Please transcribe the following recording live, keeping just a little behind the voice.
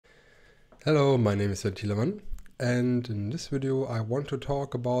Hello, my name is Tielemann, and in this video I want to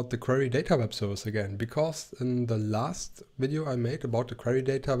talk about the queryData web service again, because in the last video I made about the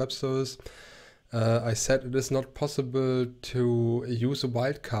queryData web service I said it is not possible to use a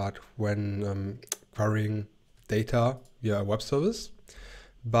wildcard when querying data via a web service.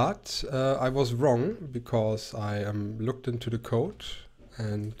 But I was wrong, because I looked into the code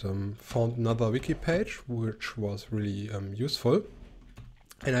and found another wiki page which was really useful.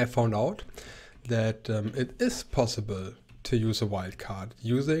 And I found out that it is possible to use a wildcard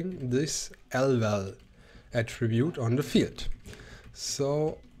using this lval attribute on the field.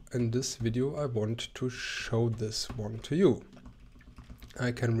 So in this video I want to show this one to you.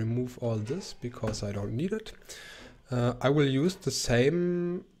 I can remove all this because I don't need it. I will use the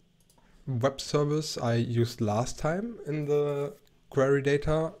same web service I used last time in the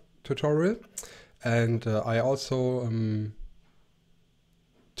queryData tutorial, and I also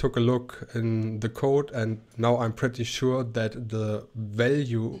took a look in the code, and now I'm pretty sure that the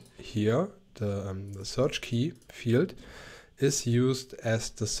value here, the search key field, is used as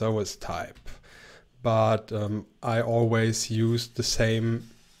the service type. But I always use the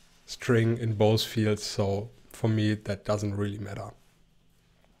same string in both fields, so for me that doesn't really matter.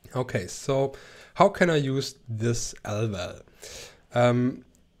 Okay, so how can I use this lval?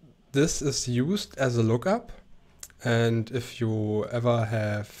 This is used as a lookup. And if you ever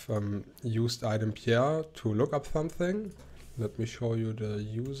have used iDempiere to look up something, let me show you the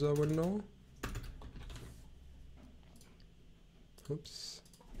user window. Oops.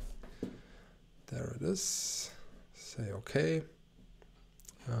 There it is. Say OK.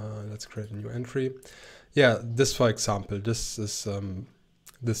 Let's create a new entry. Yeah, this, for example, this is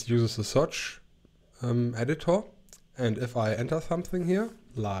this uses a search editor, and if I enter something here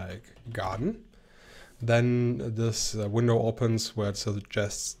like garden, then this window opens where it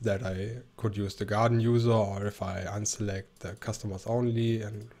suggests that I could use the garden user, or if I unselect the customers only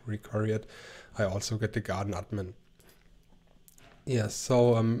and requery it, I also get the garden admin. Yes,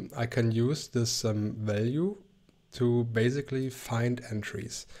 so I can use this value to basically find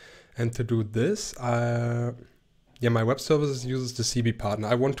entries. And to do this, my web services uses the CB partner.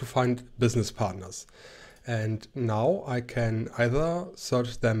 I want to find business partners. And now I can either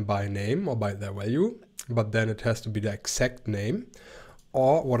search them by name or by their value, but then it has to be the exact name.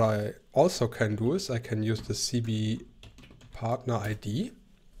 Or what I also can do is I can use the CB partner ID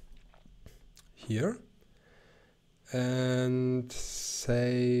here and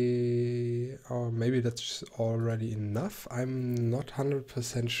say, oh, maybe that's already enough. I'm not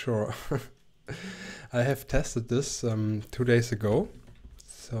 100% sure. I have tested this 2 days ago.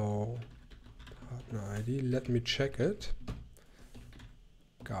 So partner ID, let me check it.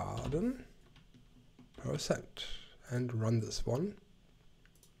 Garden %, and run this one.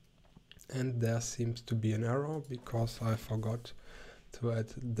 And there seems to be an error because I forgot to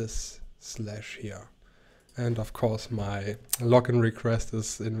add this slash here. And of course my login request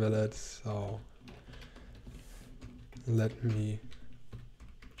is invalid, so let me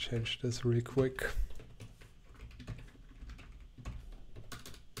change this real quick.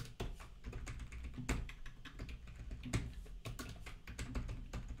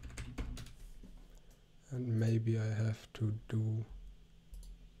 And maybe I have to do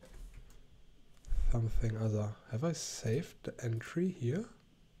something other. Have I saved the entry here?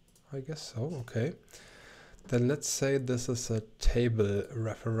 I guess so, okay. Then let's say this is a table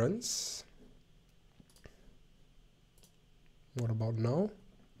reference. What about now?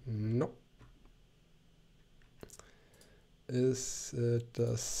 No. Is it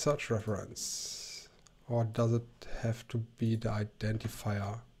a search reference? Or does it have to be the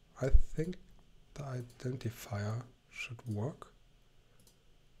identifier? I think the identifier should work.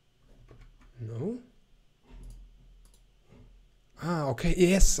 No? Ah, okay,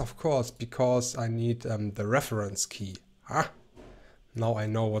 yes, of course, because I need the reference key. Ah, now I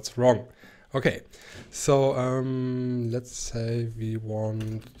know what's wrong. Okay, so let's say we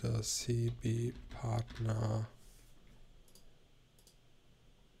want the CB partner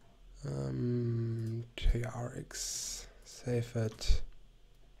TRX, save it.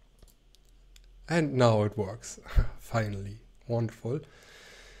 And now it works. Finally. Wonderful.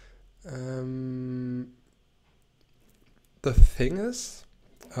 The thing is,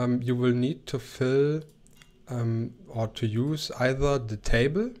 you will need to fill or to use either the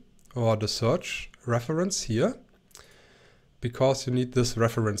table or the search reference here, because you need this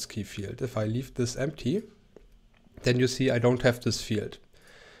reference key field. If I leave this empty, then you see I don't have this field.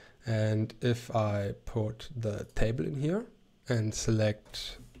 And if I put the table in here and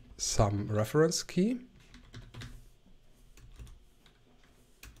select some reference key,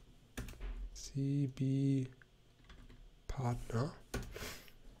 CB partner,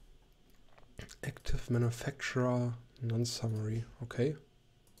 active manufacturer, non-summary. Okay,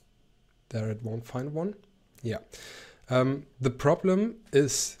 there it won't find one. Yeah. The problem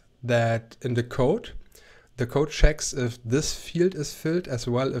is that in the code checks if this field is filled as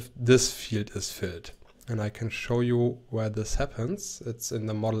well if this field is filled. And I can show you where this happens. It's in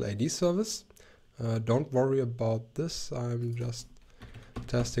the model AD service. Don't worry about this. I'm just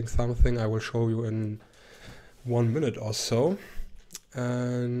testing something I will show you in 1 minute or so.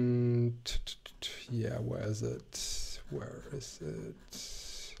 And yeah, where is it? Where is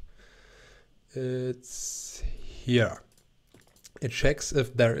it? It's here. It checks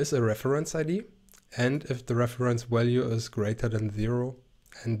if there is a reference ID and if the reference value is greater than 0.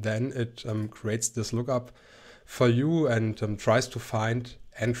 And then it creates this lookup for you and tries to find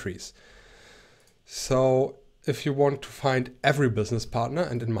entries. So if you want to find every business partner,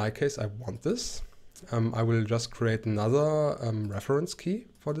 and in my case I want this, I will just create another reference key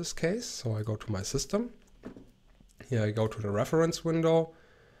for this case. So I go to my system. Here I go to the reference window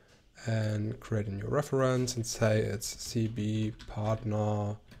and create a new reference and say it's CB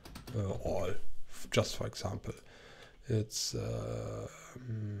partner all, just for example. It's a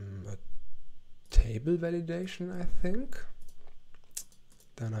table validation, I think.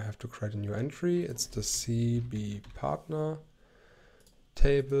 Then I have to create a new entry. It's the CB partner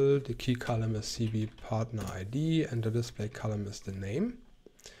table. The key column is CB partner ID and the display column is the name.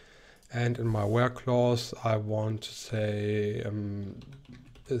 And in my where clause, I want to say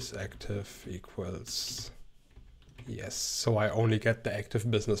is active equals yes. So I only get the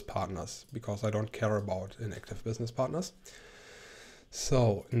active business partners because I don't care about inactive business partners.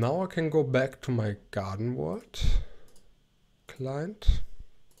 So now I can go back to my garden world client.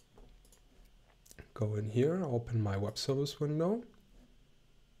 Go in here, open my web service window.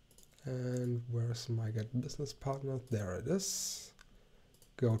 And where's my get business partner? There it is.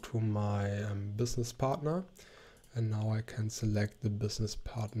 Go to my business partner. And now I can select the business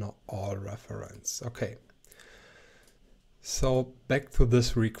partner all reference. Okay. So back to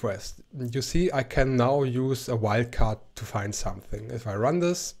this request. You see, I can now use a wildcard to find something. If I run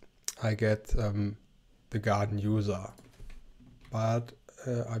this, I get the garden user. But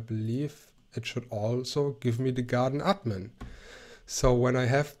I believe it should also give me the garden admin. So when I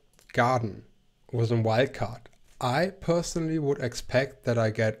have garden with a wildcard, I personally would expect that I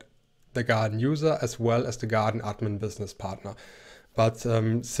get the garden user as well as the garden admin business partner. But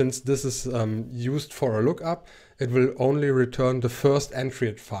since this is used for a lookup, it will only return the first entry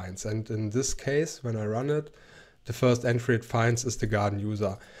it finds. And in this case, when I run it, the first entry it finds is the garden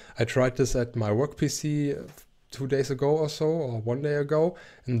user. I tried this at my work PC 2 days ago or so, or 1 day ago,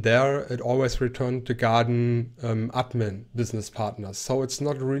 and there it always returned the garden admin business partners. So it's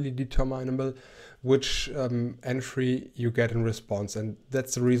not really determinable which entry you get in response, and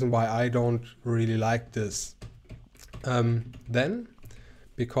that's the reason why I don't really like this. Then,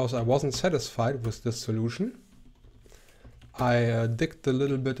 because I wasn't satisfied with this solution, I digged a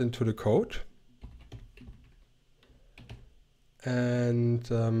little bit into the code and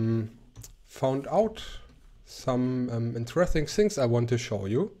found out some interesting things I want to show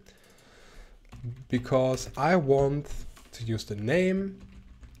you, because I want to use the name,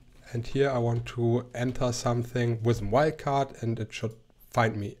 and here I want to enter something with a wildcard and it should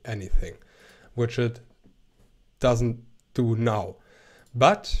find me anything, which it doesn't do now.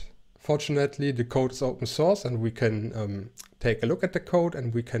 But fortunately the code is open source and we can take a look at the code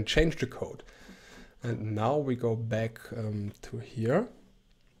and we can change the code. And now we go back to here,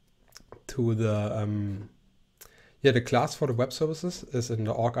 to the the class for the web services is in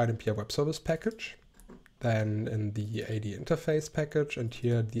the org iDempiere web service package, then in the AD interface package, and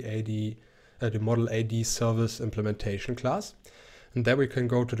here the the model AD service implementation class. And there we can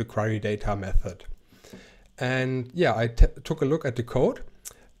go to the queryData method. And yeah, I took a look at the code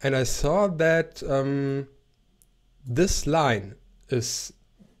and I saw that this line is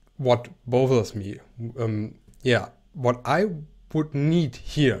what bothers me. What I would need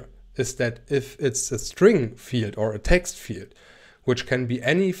here is that if it's a string field or a text field, which can be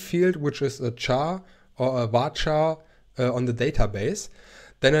any field which is a char or a varchar on the database,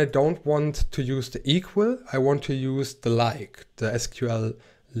 then I don't want to use the equal, I want to use the like, the SQL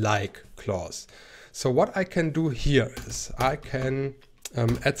like clause. So what I can do here is I can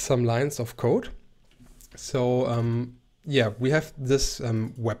add some lines of code. So we have this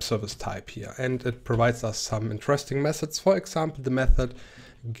web service type here, and it provides us some interesting methods. For example, the method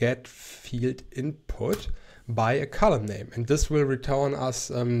get field input by a column name, and this will return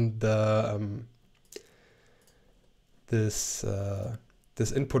this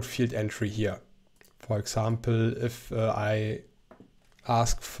this input field entry here. For example, if I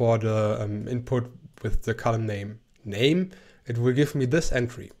ask for the input with the column name, it will give me this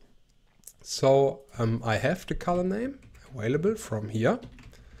entry. So I have the column name available from here,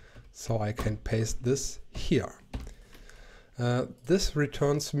 so I can paste this here. This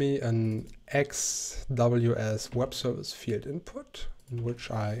returns me an XWS web service field input,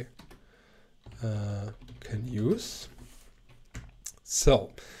 which I can use.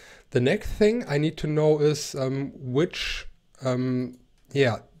 So the next thing I need to know is which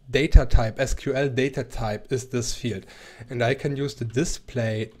data type, SQL data type is this field. And I can use the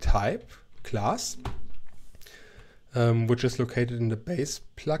display type class, which is located in the base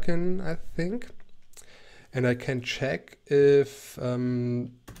plugin, I think. And I can check if I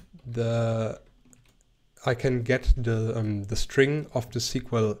can get the string of the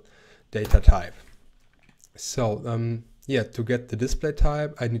SQL data type. So to get the display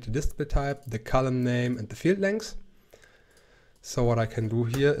type, I need the display type, the column name, and the field length. So what I can do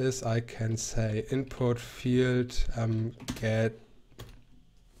here is I can say input field get,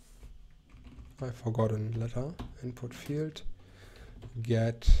 I forgot a letter, input field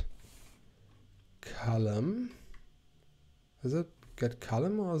get column. Is it get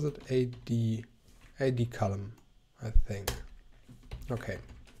column or is it AD column, I think. Okay.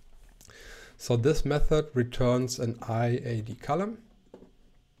 So this method returns an IAD column.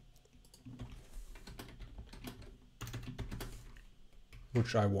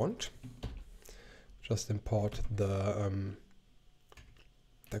 Which I want. Just import the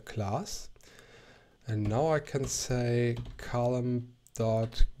class. And now I can say column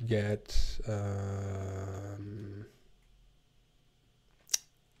dot get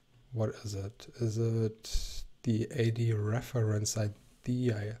what is it? Is it the AD reference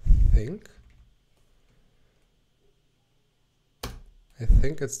ID, I think? I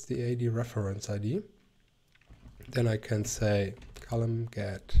think it's the AD reference ID. Then I can say column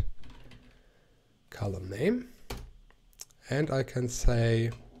get column name, and I can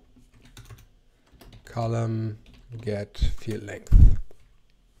say column get field length.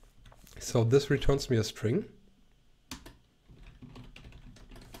 So this returns me a string.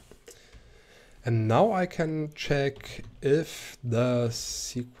 And now I can check if the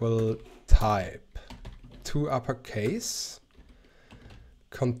SQL type to uppercase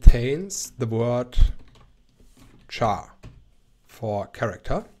contains the word char for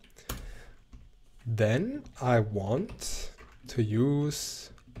character. Then I want to use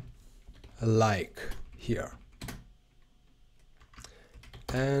a like here.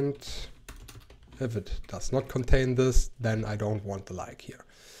 And if it does not contain this, then I don't want the like here.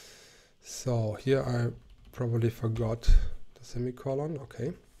 So here I probably forgot the semicolon.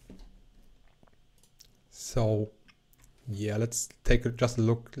 Okay. So yeah, let's take just a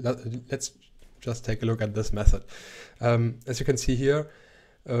look. Let's just take a look at this method. As you can see here,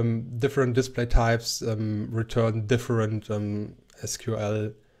 different display types return different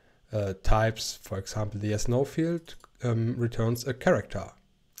SQL types. For example, the yes/no field returns a character,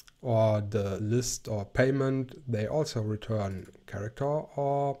 or the list or payment, they also return character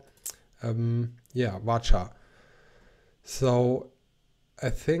or varchar. So I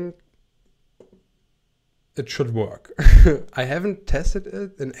think it should work. I haven't tested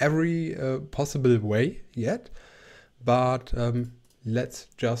it in every possible way yet, but let's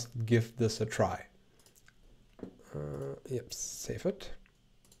just give this a try. Yep, save it.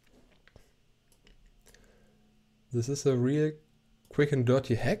 This is a real quick and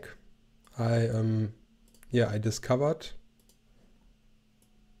dirty hack I discovered.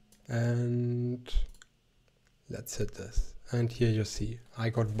 And let's hit this. And here you see, I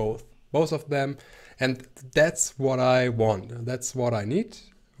got both of them. And that's what I want. That's what I need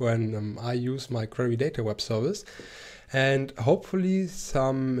when I use my queryData web service. And hopefully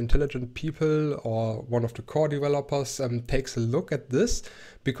some intelligent people or one of the core developers takes a look at this,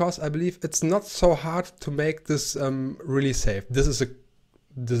 because I believe it's not so hard to make this really safe. This is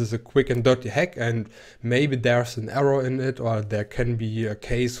a quick and dirty hack, and maybe there's an error in it, or there can be a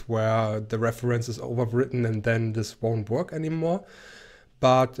case where the reference is overwritten and then this won't work anymore.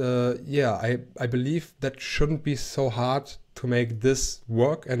 But I believe that shouldn't be so hard to make this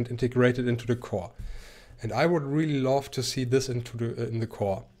work and integrate it into the core. And I would really love to see this in the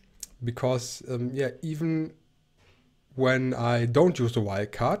core, because even when I don't use the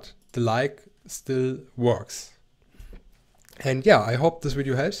wildcard, the like still works. And yeah, I hope this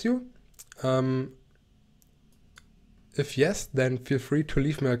video helps you. If yes, then feel free to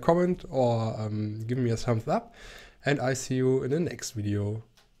leave me a comment or give me a thumbs up, and I see you in the next video.